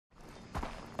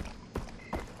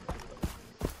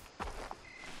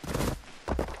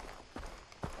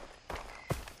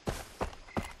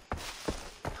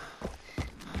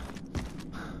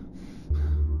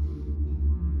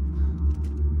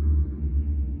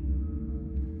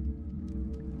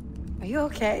Are you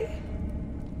okay?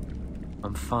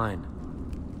 I'm fine.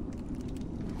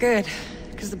 Good,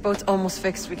 because the boat's almost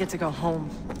fixed. We get to go home.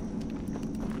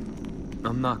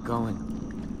 I'm not going.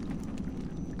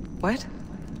 What?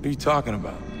 What are you talking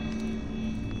about?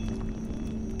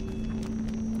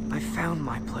 I found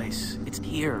my place. It's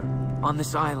here, on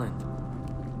this island.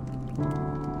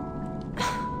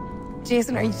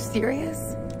 Jason, are you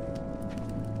serious?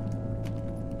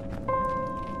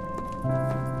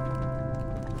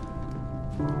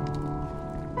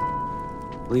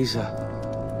 Lisa.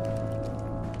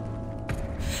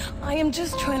 I am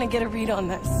just trying to get a read on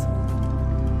this.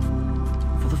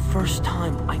 For the first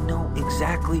time, I know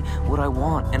exactly what I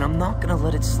want, and I'm not gonna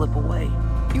let it slip away.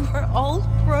 You are all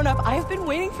grown up. I've been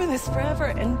waiting for this forever,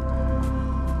 and...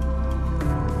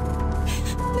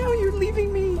 now you're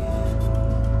leaving me.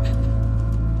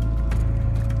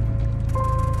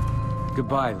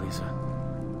 Goodbye, Lisa.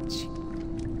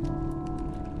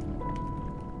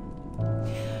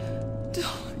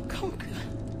 Come.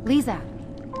 Lisa,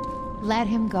 let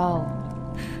him go.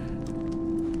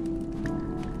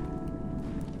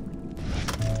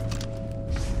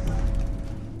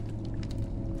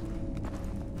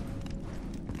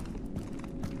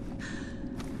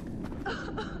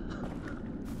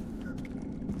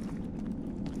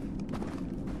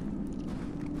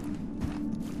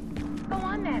 Go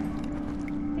on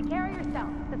then. Take care of yourself.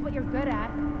 That's what you're good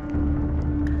at.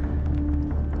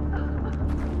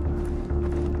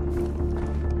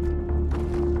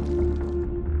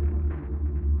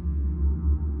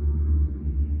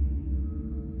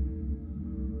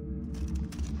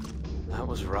 That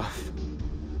was rough.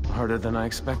 Harder than I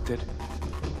expected.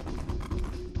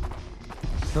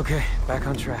 Okay, back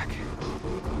on track.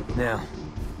 Now,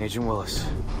 Agent Willis.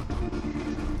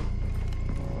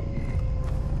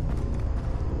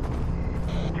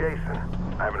 Jason,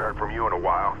 I haven't heard from you in a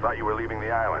while. Thought you were leaving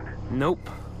the island. Nope.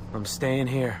 I'm staying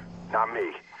here. Not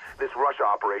me. This Russia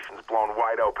operation's blown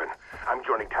wide open. I'm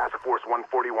joining Task Force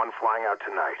 141 flying out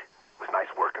tonight. It was nice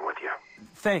working with you.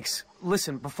 Thanks.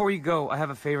 Listen, before you go, I have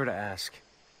a favor to ask.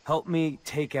 Help me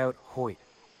take out Hoyt.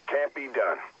 Can't be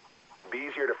done. Be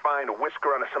easier to find a whisker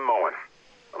on a Samoan.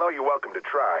 Although you're welcome to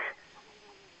try.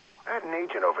 I had an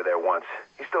agent over there once.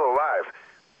 He's still alive,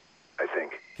 I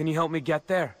think. Can you help me get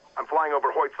there? I'm flying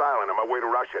over Hoyt's Island on my way to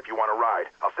Russia if you want to ride.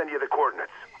 I'll send you the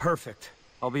coordinates. Perfect.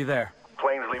 I'll be there.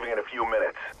 Plane's leaving in a few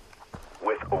minutes.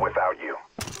 With or without you.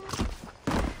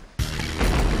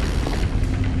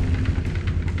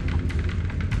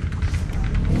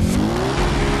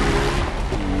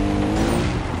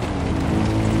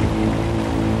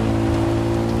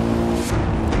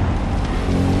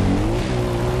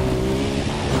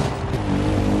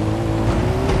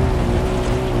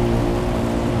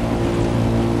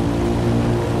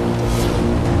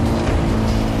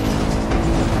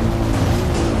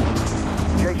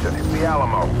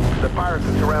 The pirates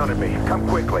have surrounded me. Come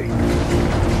quickly.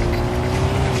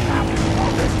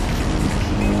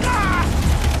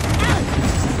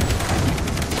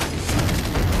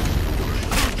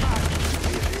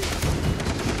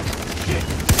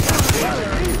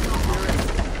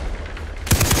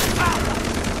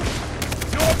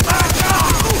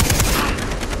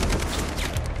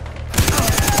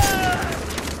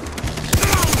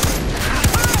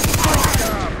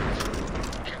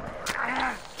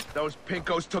 Those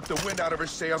pinkos took the wind out of her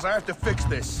sails. I have to fix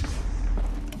this.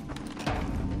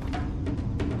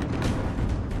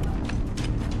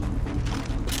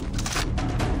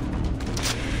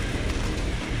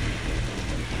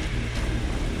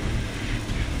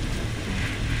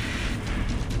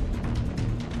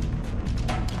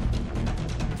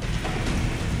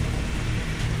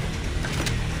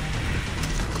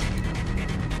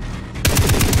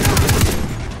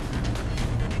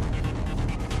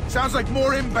 Sounds like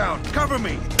more inbound. Cover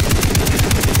me!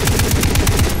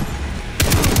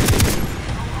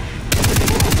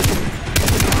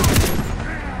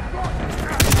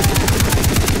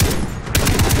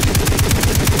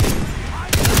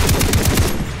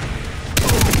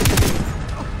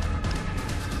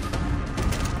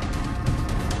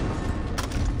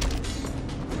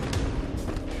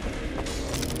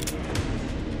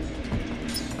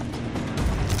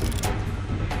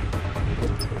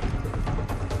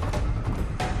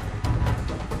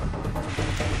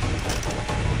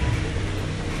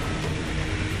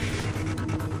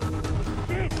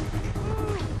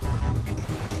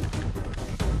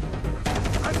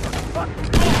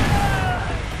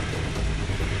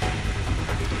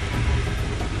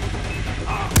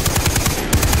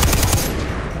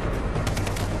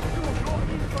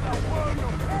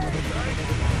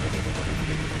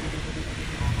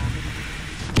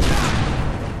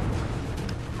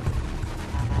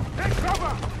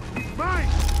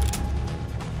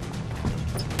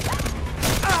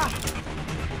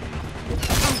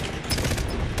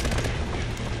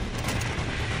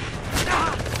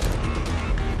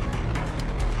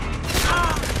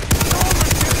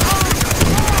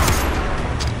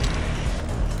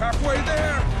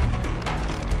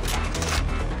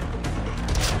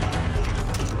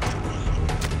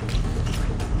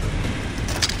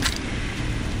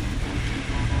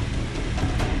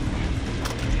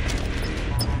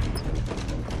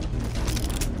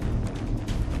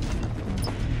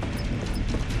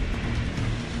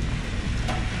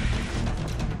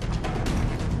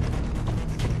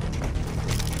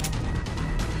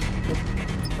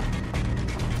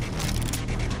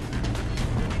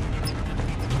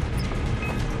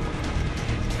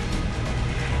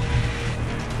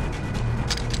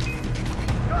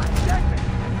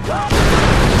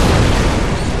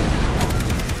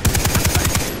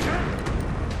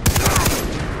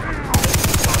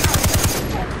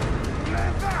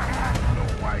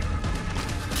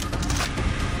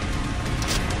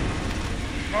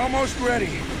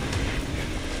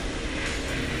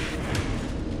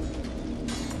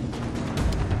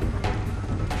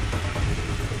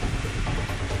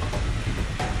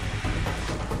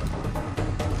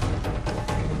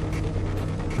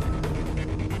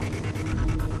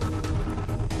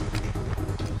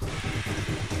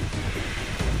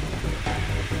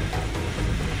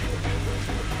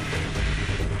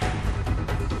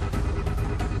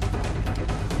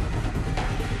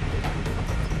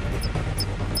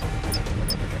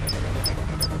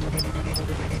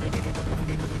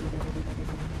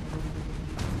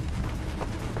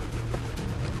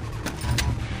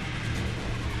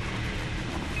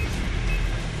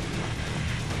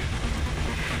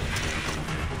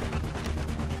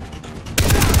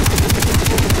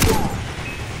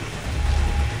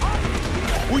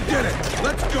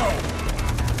 go!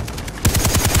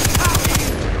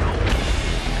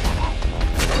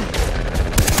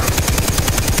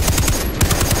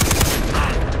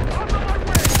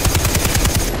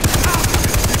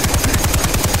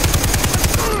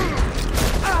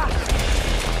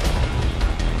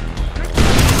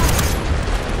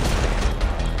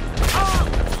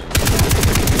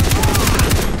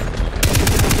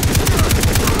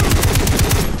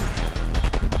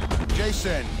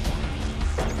 Jason!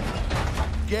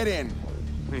 Get in.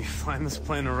 Are you flying this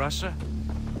plane to Russia?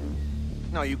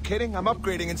 No, you kidding? I'm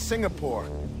upgrading in Singapore.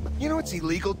 You know it's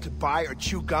illegal to buy or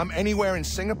chew gum anywhere in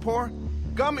Singapore?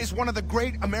 Gum is one of the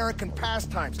great American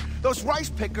pastimes. Those rice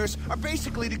pickers are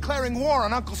basically declaring war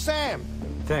on Uncle Sam.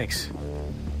 Thanks.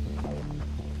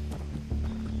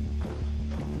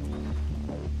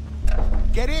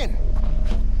 Get in.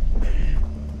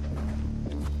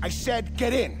 I said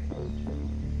get in.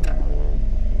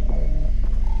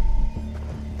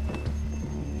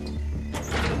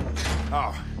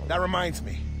 Oh, that reminds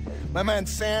me. My man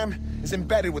Sam is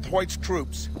embedded with Hoyt's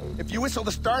troops. If you whistle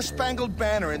the Star-Spangled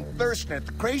Banner in Thurston at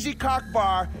the Crazy Cock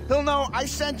Bar, he'll know I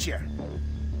sent you.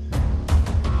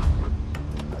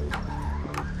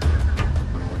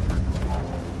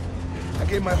 I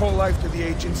gave my whole life to the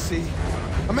agency.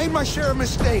 I made my share of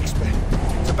mistakes, but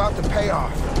it's about to pay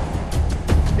off.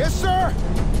 Yes, sir!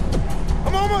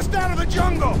 I'm almost out of the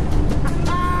jungle!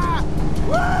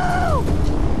 Woo!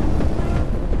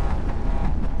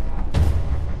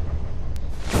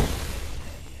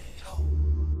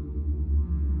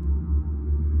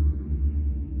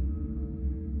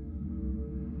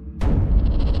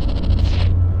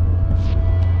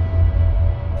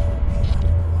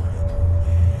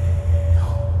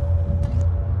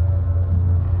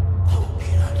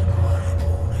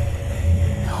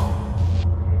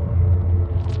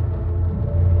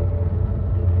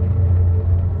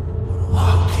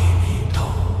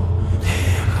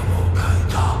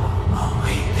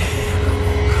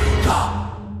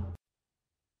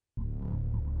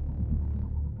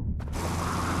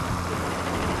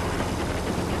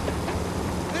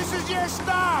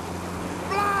 Stop!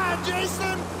 Fly,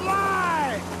 Jason,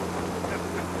 fly!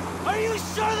 Are you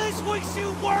sure this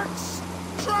wingsuit works?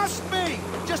 Trust me!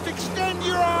 Just extend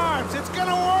your arms, it's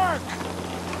gonna work!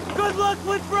 Good luck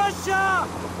with Russia!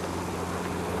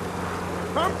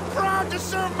 I'm proud to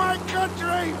serve my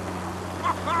country!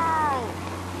 Oh!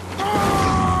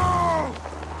 Oh!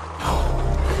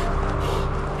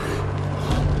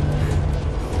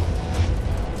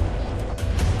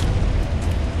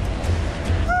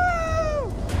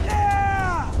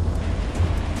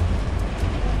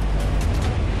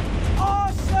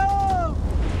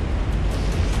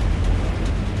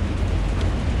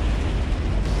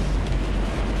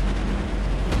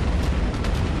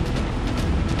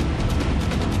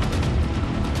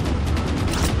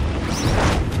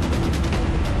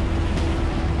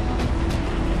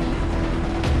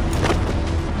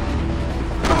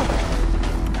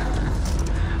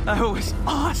 That was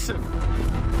awesome!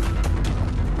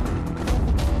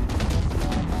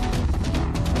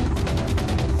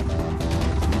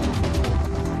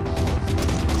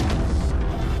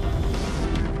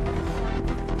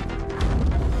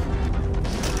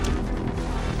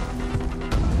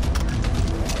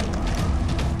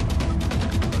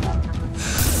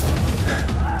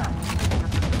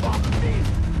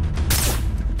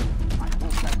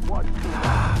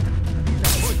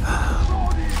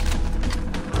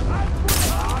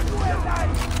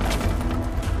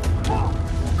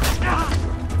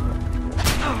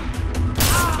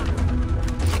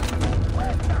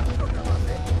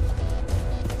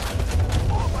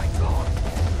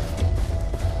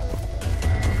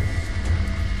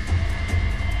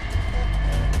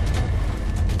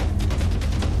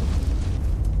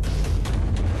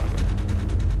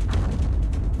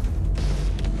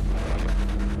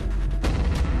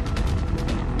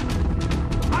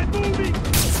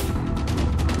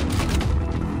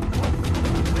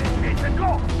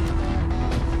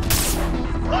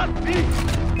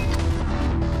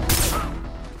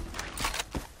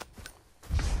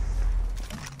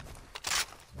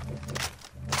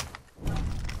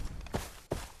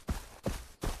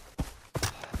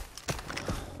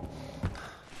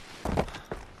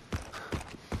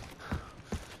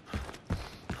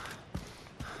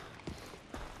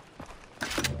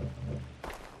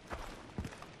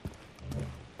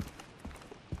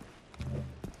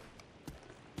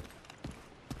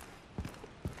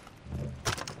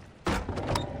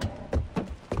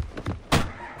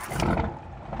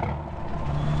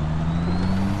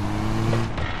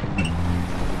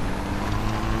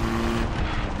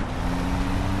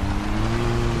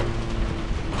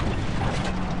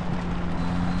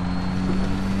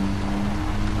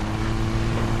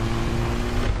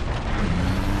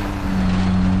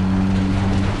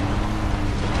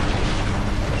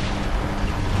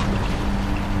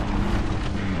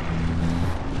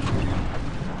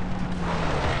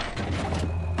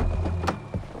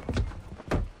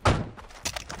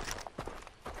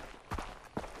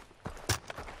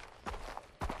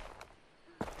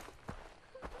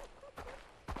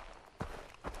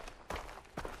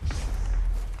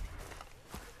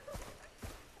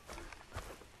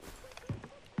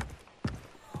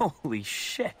 Holy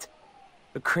shit.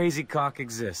 The crazy cock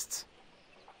exists.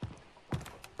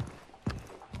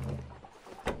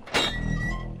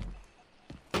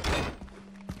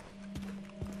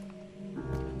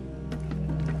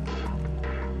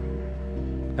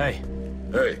 Hey.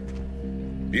 Hey.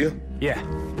 Beer? Yeah.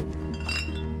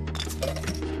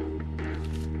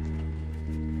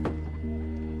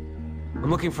 I'm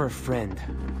looking for a friend.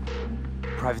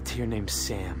 Privateer named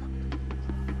Sam.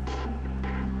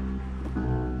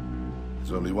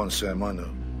 There's only one Sam I know.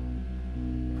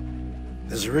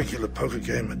 There's a regular poker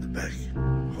game at the back.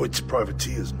 Hoyt's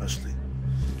privateers, mostly.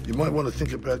 You might want to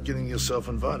think about getting yourself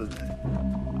invited there.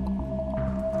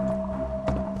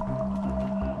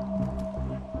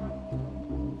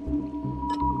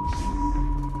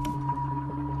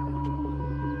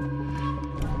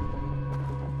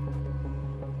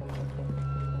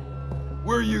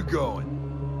 Where are you going?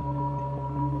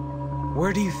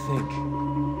 Where do you think?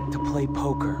 To play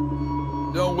poker.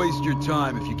 Don't waste your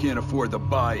time if you can't afford the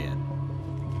buy-in.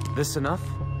 This enough?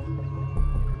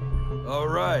 All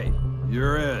right,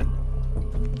 you're in.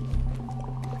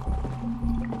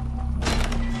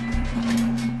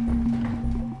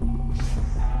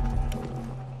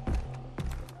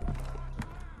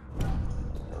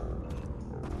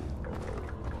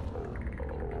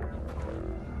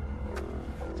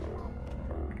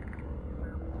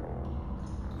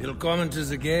 Willkommen to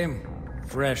the game.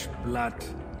 Fresh blood.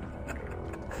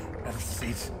 Have a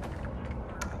seat.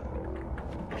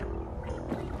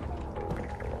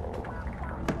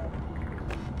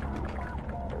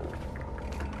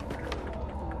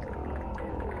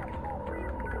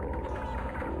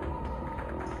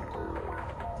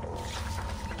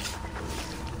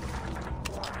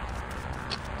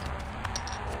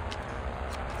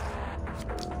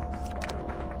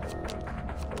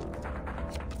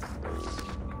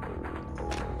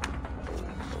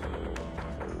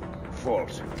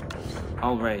 False.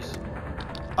 I'll raise.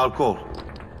 I'll call.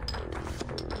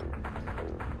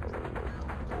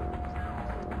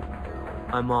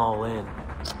 I'm all in.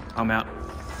 I'm out.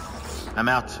 I'm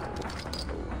out.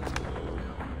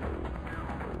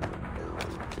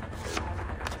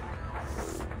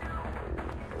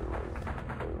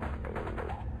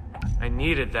 I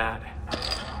needed that.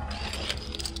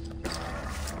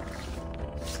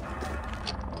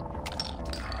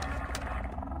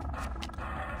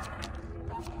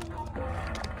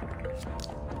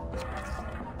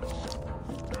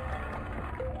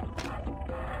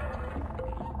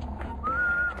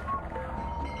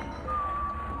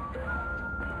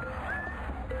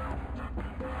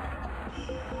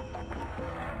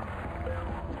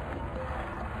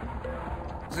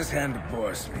 This hand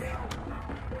bores me.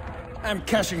 I'm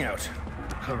cashing out.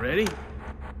 Already?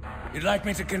 You'd like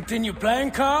me to continue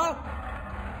playing, Carl?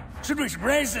 Should we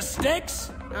raise the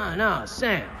stakes? No,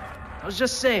 Sam. I was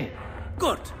just saying.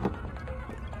 Good.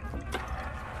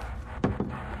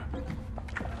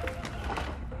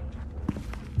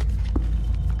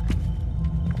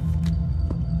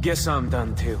 Guess I'm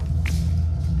done too.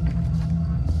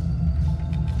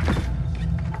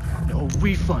 No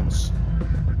refunds.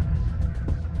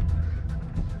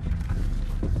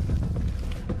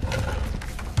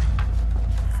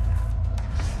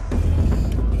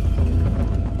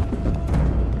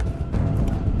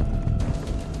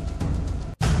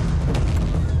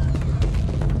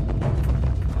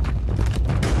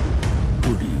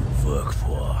 Who do you work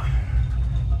for?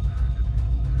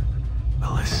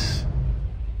 Willis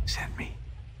sent me.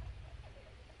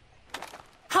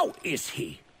 How is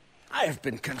he? I have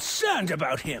been concerned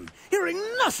about him, hearing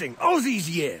nothing all these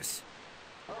years.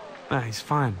 He's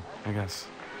fine, I guess.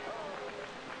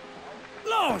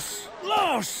 Los!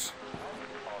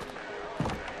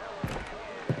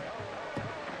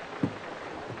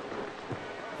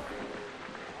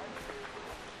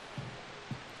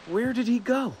 Where did he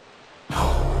go?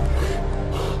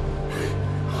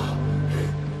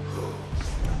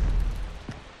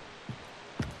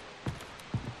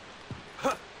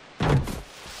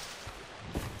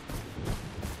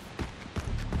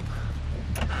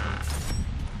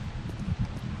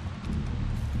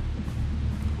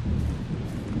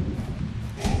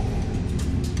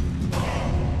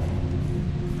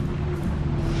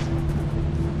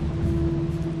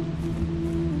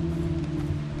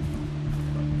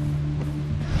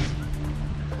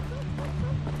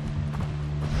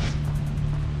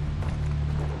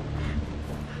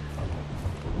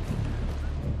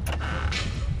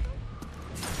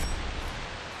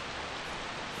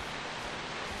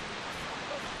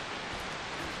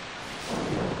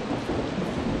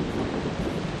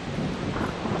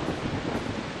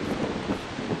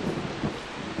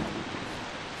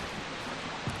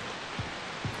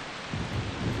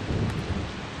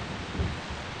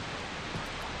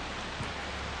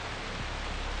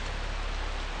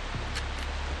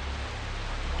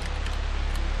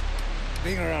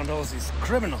 Being around all these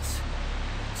criminals,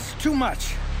 it's too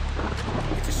much.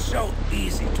 It is so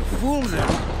easy to fool them.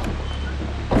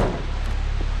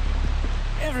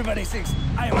 Everybody thinks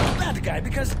I am a bad guy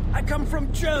because I come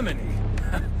from Germany.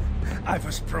 I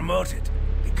was promoted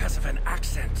because of an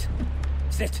accent.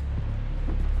 Sit.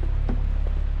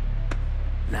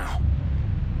 Now,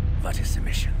 what is the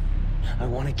mission? I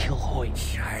want to kill Hoyt.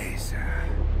 Scheiße.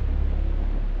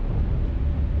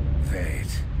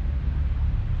 Wait.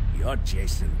 You're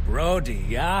Jason Brody,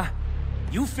 yeah?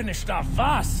 You finished off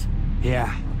Voss?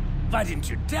 Yeah. Why didn't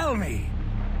you tell me?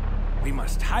 We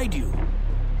must hide you.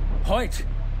 Hoyt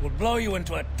will blow you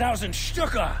into 1,000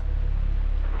 Stücke.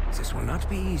 This will not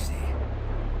be easy.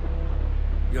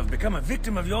 You have become a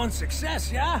victim of your own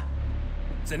success, yeah?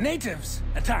 The natives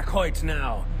attack Hoyt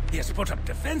now. He has put up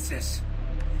defenses.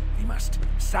 We must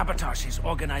sabotage his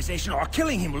organization, or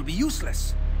killing him will be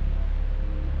useless.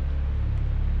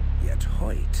 Yet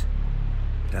Hoyt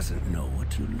doesn't know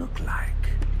what you look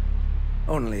like.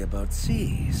 Only about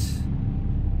seas.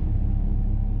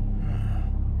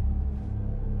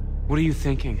 What are you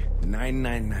thinking?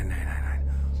 99999.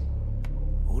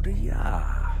 Oder ja.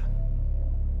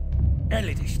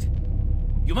 Erledigt.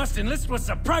 You must enlist with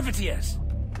the privateers.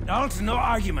 Halt, no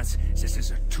arguments. This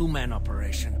is a two-man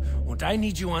operation, and I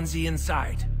need you on the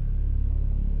inside.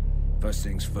 First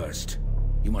things first.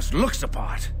 You must look the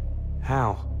part.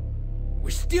 How?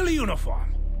 We steal a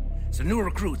uniform. The new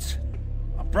recruits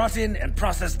are brought in and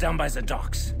processed down by the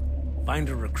docks. Find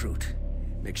a recruit.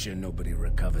 Make sure nobody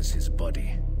recovers his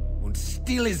body. And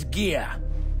steal his gear.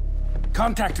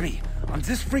 Contact me on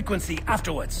this frequency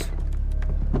afterwards.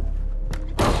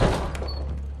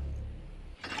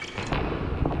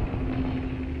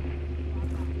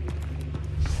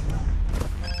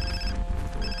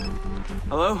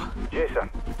 Hello? Jason,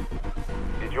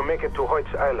 did you make it to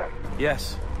Hoyt's Island?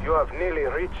 Yes. You have nearly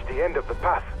reached the end of the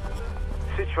path.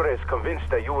 Citra is convinced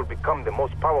that you will become the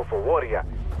most powerful warrior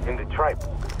in the tribe.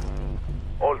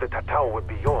 All the Tatao will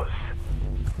be yours.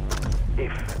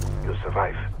 If you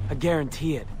survive. I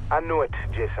guarantee it. I knew it,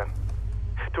 Jason.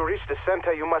 To reach the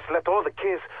center, you must let all the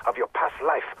cares of your past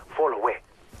life fall away.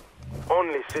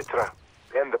 Only Citra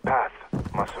and the path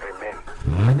must remain.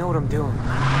 I know what I'm doing.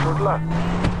 Good luck.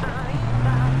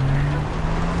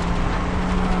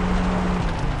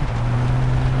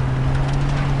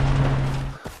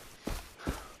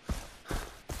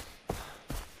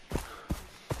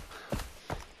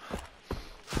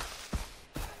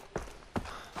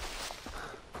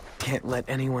 Can't let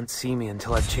anyone see me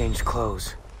until I've changed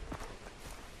clothes.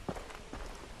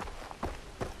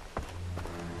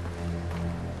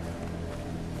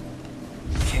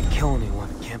 Can't kill anyone,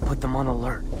 can't put them on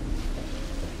alert.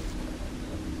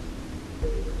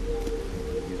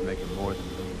 He's making more than me.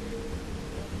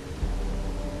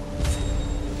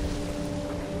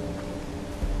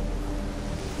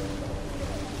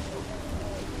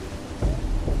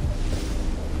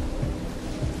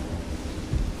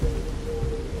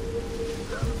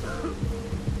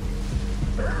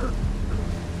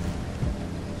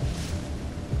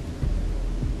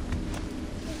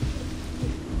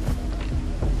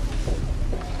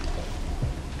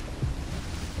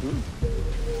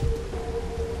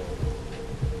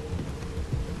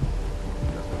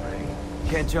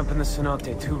 Can't jump in the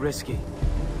cenote, too risky.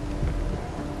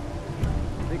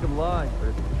 I think I'm lying, but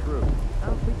it's true. I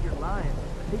don't think you're lying.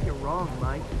 I think you're wrong,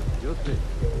 Mike. You'll see.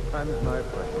 Time is my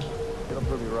friend. It'll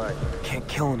prove me right. Can't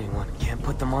kill anyone, can't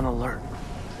put them on alert.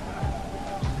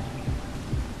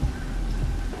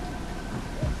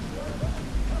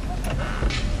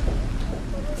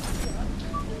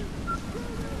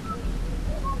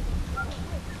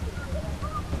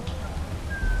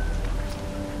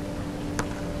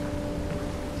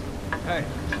 Hey.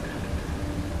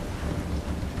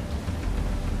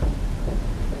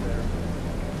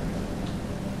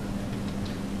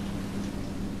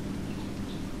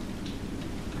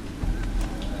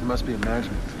 There must be a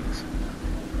management fees.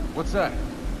 What's that?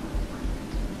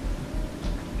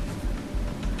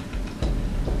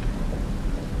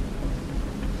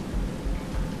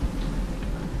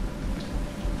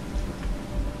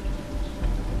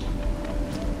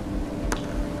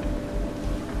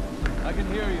 I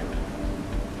can hear you.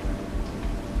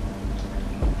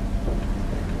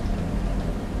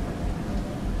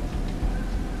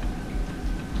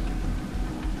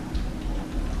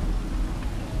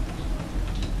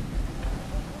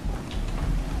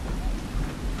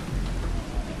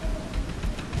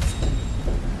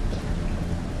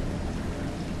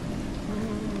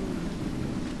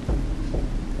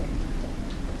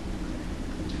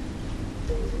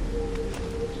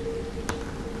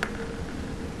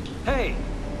 Hey!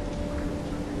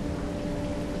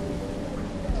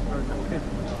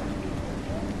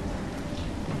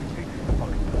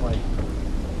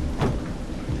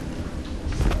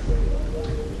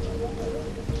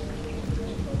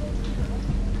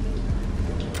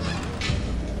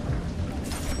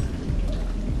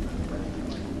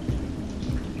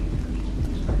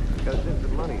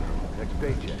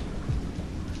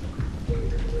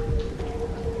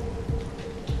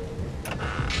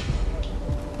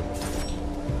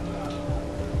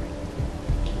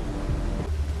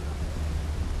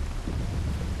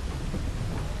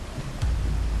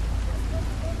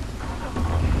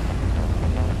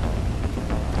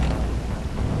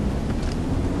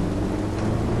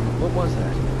 What was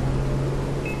that?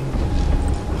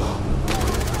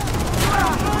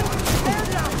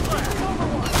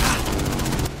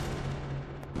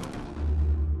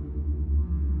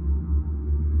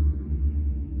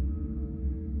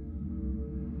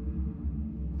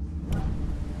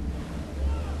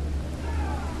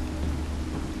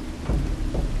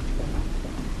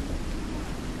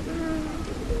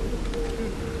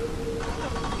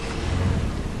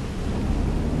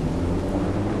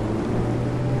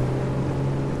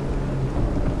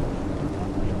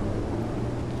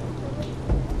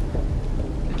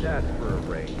 Ask for a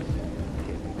raise.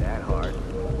 Can't be that hard.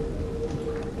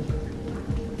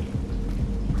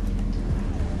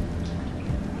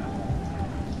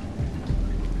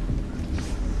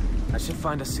 I should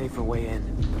find a safer way in.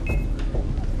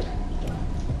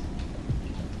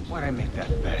 Why'd I make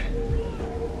that bet?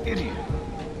 Idiot.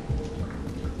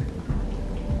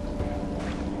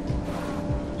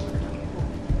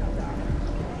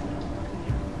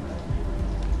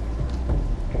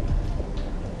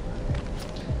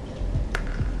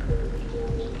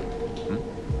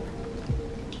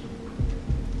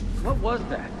 What was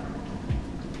that?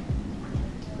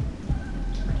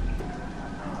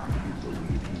 You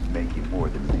believe he's making more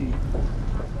than me?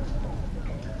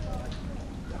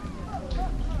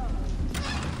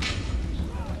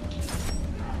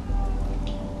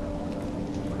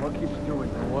 What keeps doing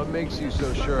that? What makes you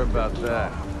so sure about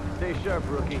that? Stay sharp,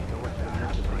 rookie.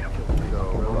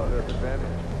 So, advantage.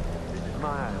 This is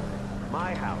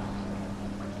my house.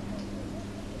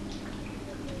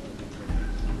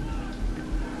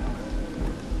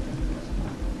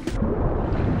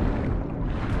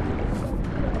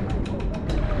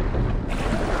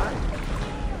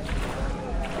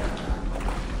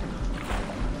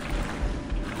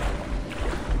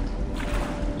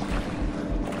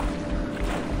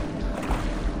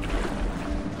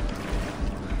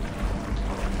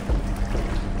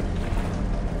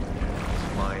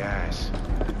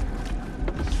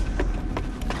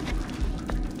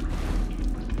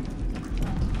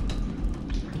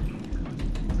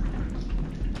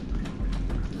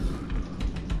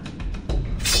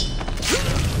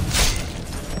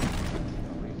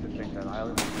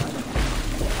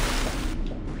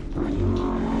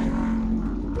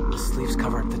 The sleeves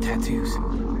cover up the tattoos.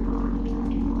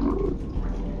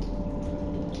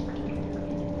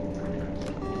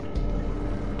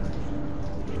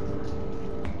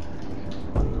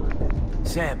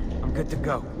 Sam, I'm good to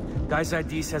go. Guy's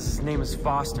ID says his name is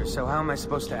Foster, so how am I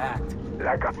supposed to act?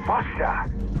 Like a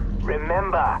foster.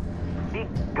 Remember, be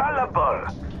gullible.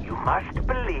 You must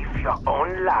believe your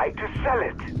own lie to sell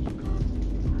it.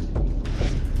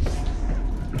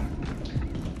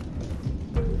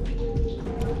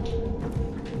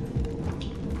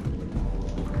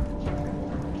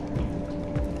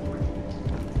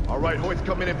 All right, Hoyt's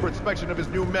coming in for inspection of his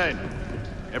new men.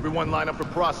 Everyone line up for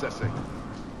processing.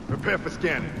 Prepare for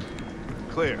scanning.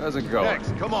 Clear. How's it going?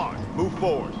 Next, come on, move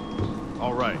forward.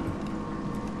 All right.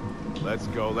 Let's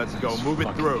go, let's go. Move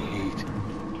it through.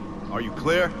 Are you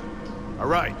clear? All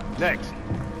right, next.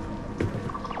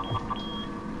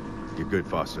 You're good,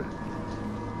 Foster.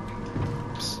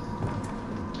 Psst.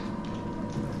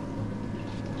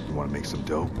 You want to make some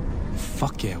dough?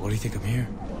 Fuck yeah, what do you think I'm here?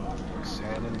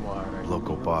 Sand and water.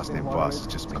 Local boss named Voss has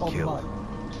just been killed.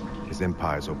 His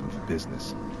empire's open for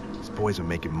business. His boys are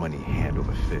making money hand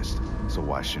over fist, so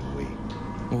why shouldn't we?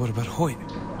 Well, what about Hoyt?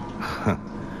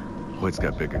 Hoyt's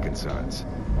got bigger concerns.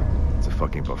 It's a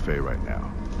fucking buffet right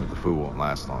now. But the food won't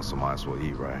last long, so might as well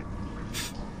eat, right?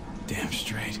 Damn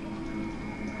straight.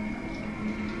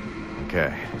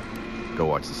 Okay, go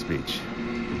watch the speech.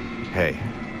 Hey,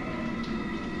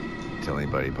 tell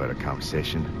anybody about a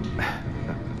conversation?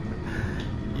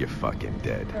 You're fucking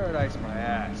dead. Paradise my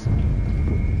ass.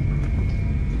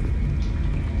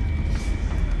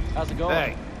 How's it going?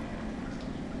 Hey.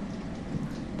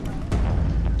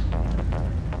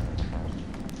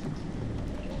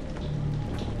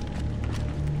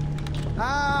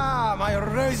 Ah, my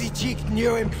rosy-cheeked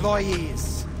new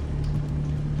employees.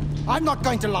 I'm not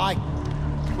going to lie.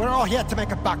 We're all here to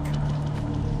make a buck.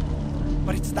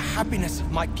 But it's the happiness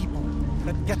of my people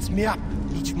that gets me up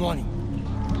each morning.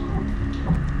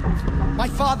 My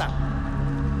father,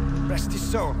 rest his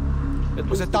soul,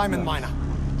 was a diamond miner.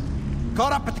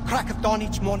 Got up at the crack of dawn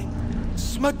each morning,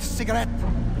 smoked a cigarette,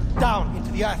 down into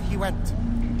the earth he went.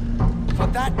 For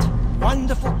that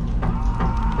wonderful,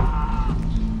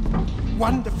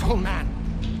 wonderful man,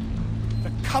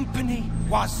 the company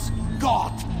was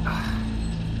God.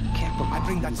 I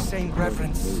bring that same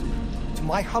reverence to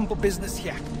my humble business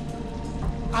here.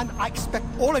 And I expect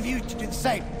all of you to do the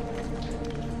same.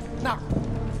 Now,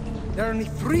 There are only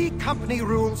 3 company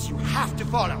rules you have to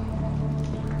follow.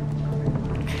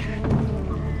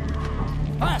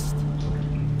 First,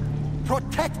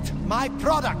 protect my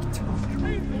product.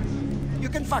 You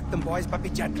can fuck them, boys, but be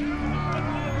gentle.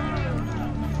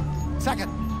 Second,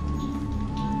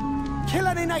 kill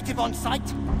any native on sight.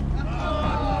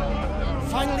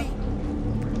 Finally,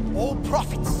 all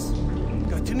profits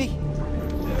go to me.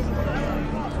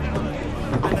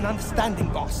 I'm an understanding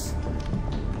boss.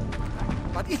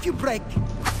 But if you break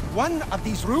one of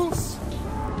these rules,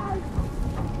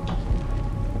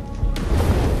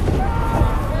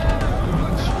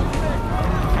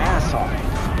 asshole.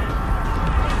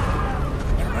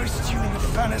 I roast you in the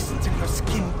furnace until your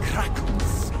skin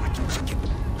crackles like a chicken.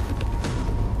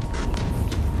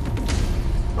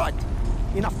 Right,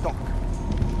 enough talk.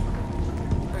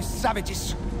 Those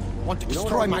savages want to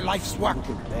destroy my life's work,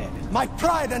 my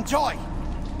pride and joy.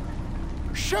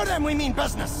 Show them we mean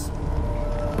business.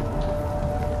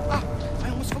 Ah, I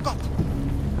almost forgot.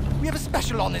 We have a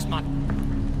special on this month.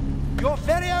 Your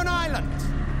very own island.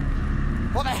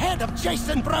 For the head of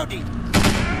Jason Brody.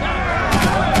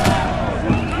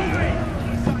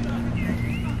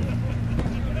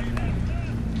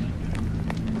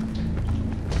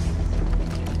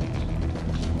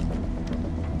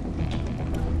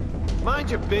 Mind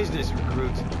your business,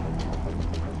 recruit.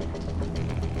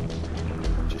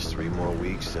 Just 3 more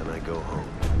weeks, then I go home.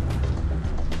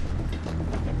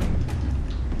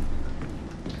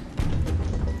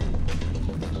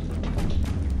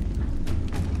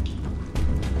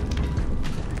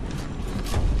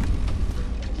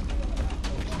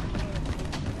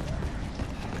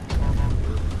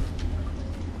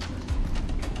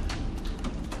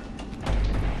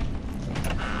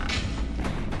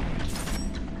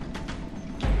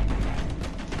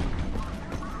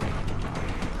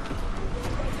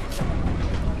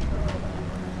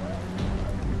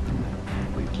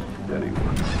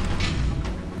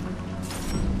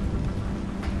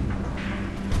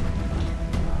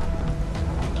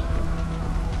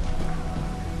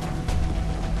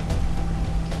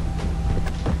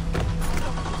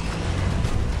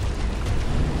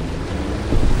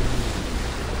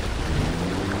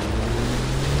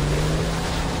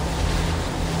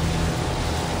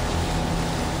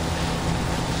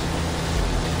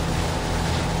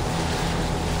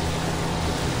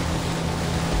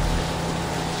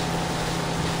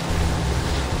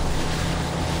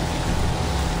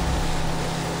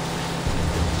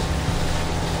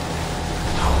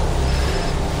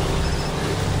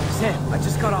 Sam, I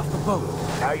just got off the boat.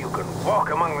 Now you can walk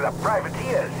among the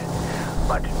privateers.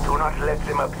 But do not let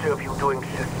them observe you doing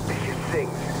suspicious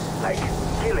things, like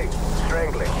killing,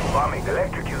 strangling, bombing,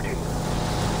 electrocuting.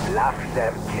 Bluff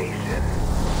them, Jason.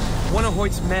 One of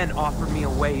Hoyt's men offered me a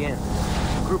way in.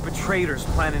 A group of traders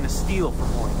planning to steal from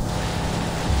Hoyt.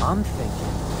 I'm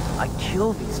thinking, I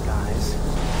kill these guys.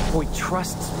 Hoyt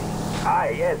trusts me. Ah,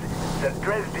 yes, the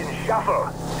Dresden Shuffle.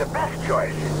 The best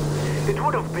choice. It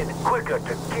would have been quicker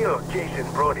to kill Jason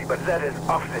Brody, but that is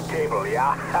off the table,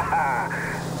 yeah?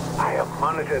 I have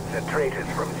monitored the traitors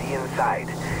from the inside.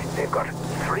 They've got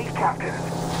 3 captains,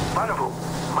 one of whom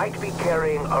might be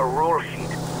carrying a rule sheet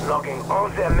logging all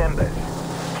their members.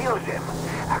 Kill them,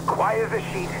 acquire the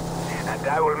sheet, and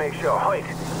I will make sure Hoyt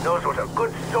knows what a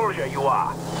good soldier you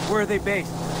are. Where are they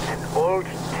based? An old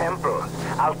temple.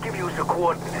 I'll give you the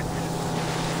coordinates.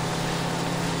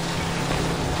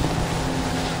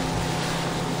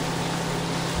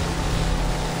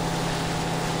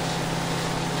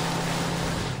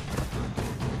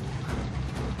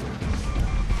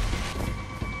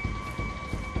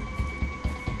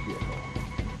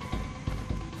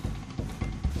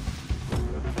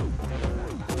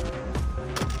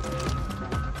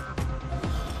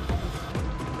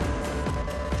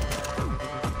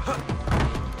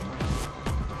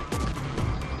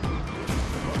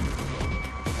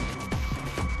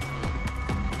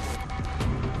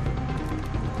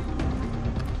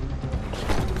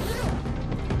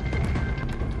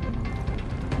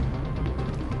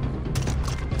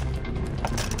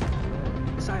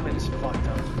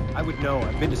 I would know.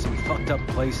 I've been to some fucked up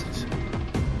places.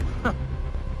 Huh.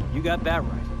 You got that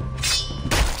right.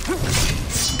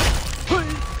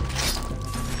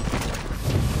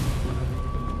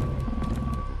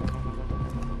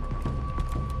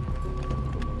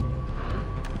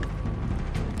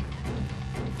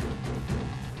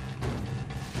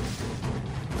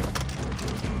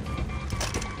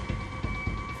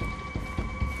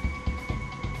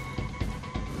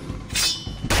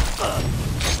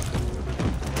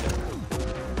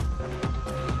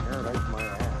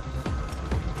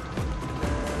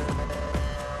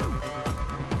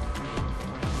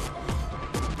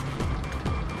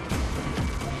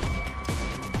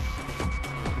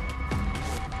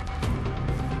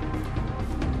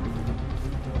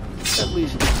 At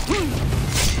least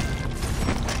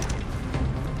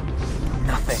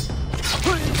Nothing.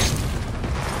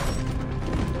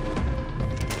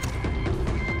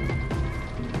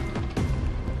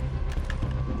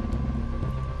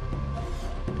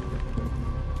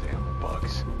 Damn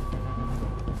bugs.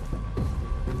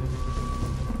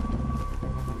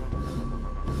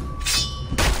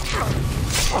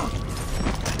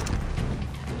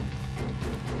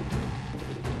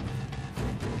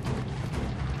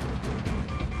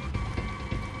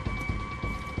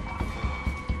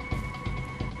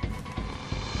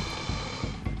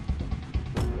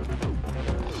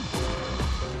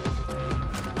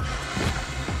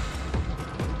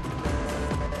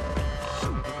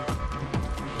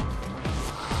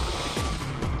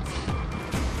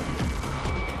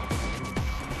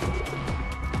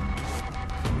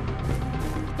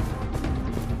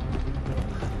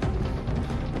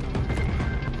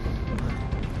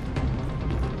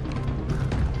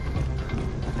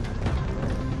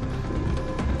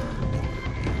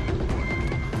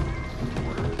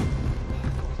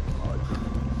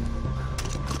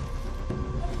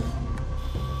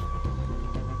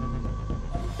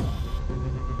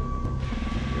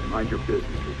 Mind your business,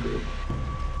 recruit.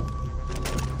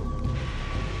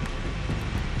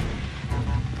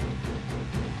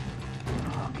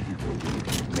 Oh, I can't believe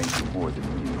he's making more than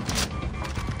you.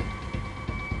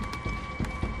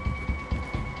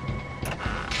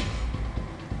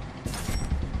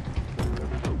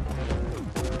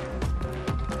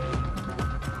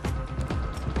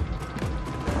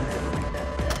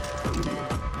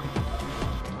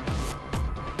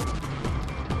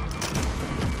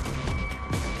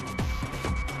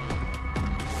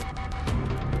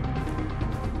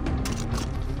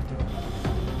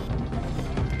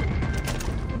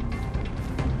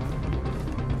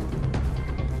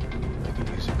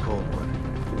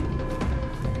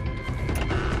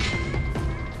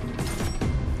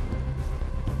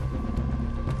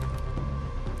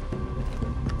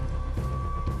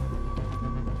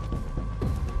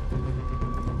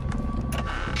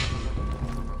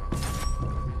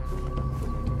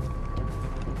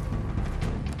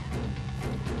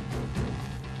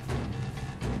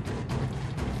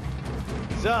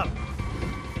 What's up?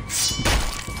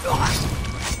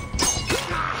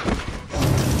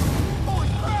 Holy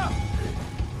crap!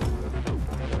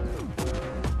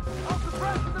 I'm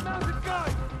suppressing the mounted guy!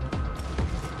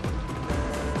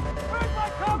 Where's my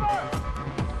cover?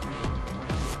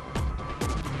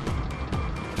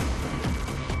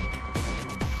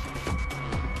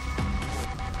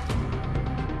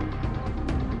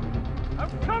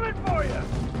 I'm coming for you!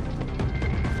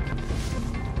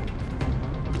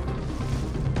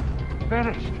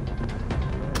 Finished.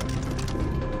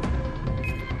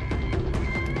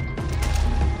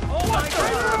 Oh my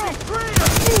God!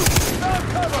 Found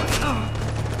cover!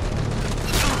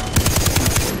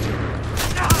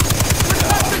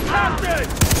 Protect the captain!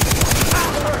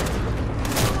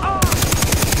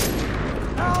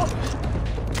 Help!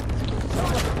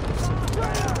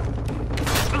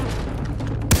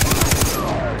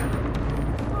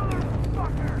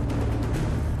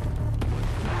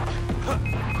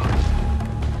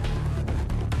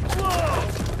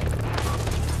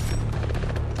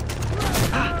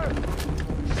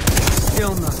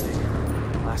 Still nothing.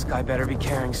 Last guy better be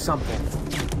carrying something.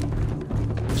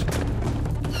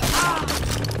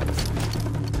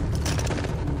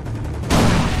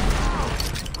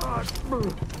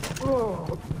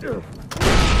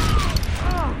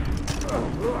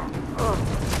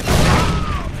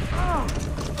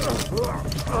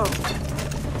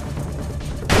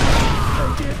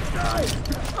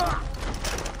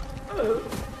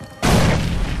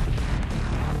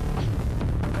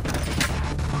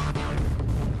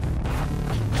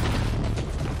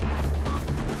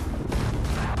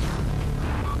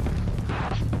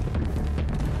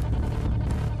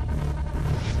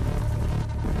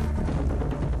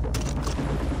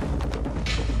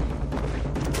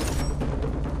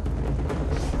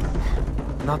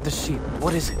 Not the sheep.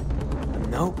 What is it? A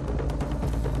note?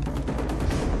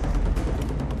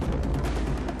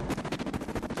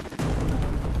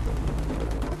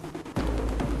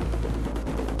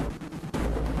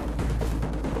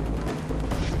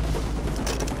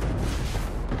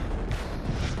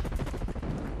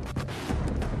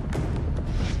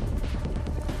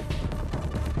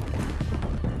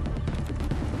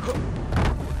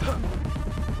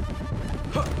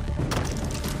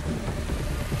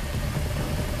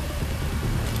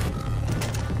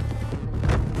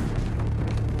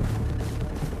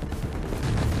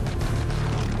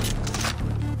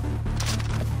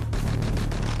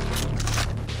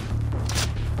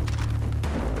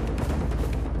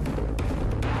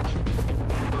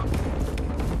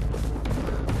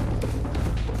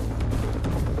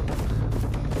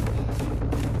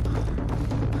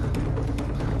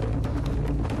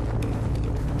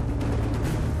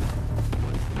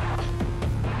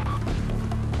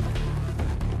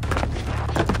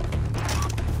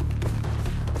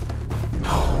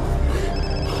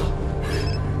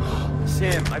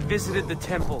 Sam, I visited the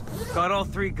temple. Got all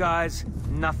 3 guys,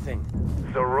 nothing.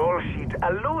 The roll sheet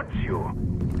eludes you.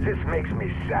 This makes me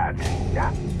sad,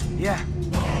 yeah? Yeah,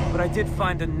 but I did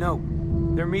find a note.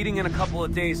 They're meeting in a couple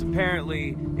of days.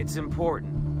 Apparently, it's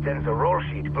important. Then the roll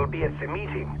sheet will be at the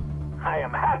meeting. I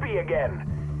am happy again.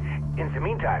 In the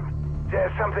meantime,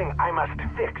 there's something I must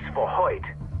fix for Hoyt.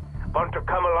 Want to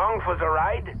come along for the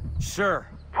ride? Sure.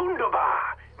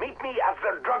 Wunderbar! Meet me at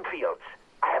the drug fields.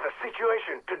 I have a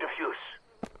situation to defuse.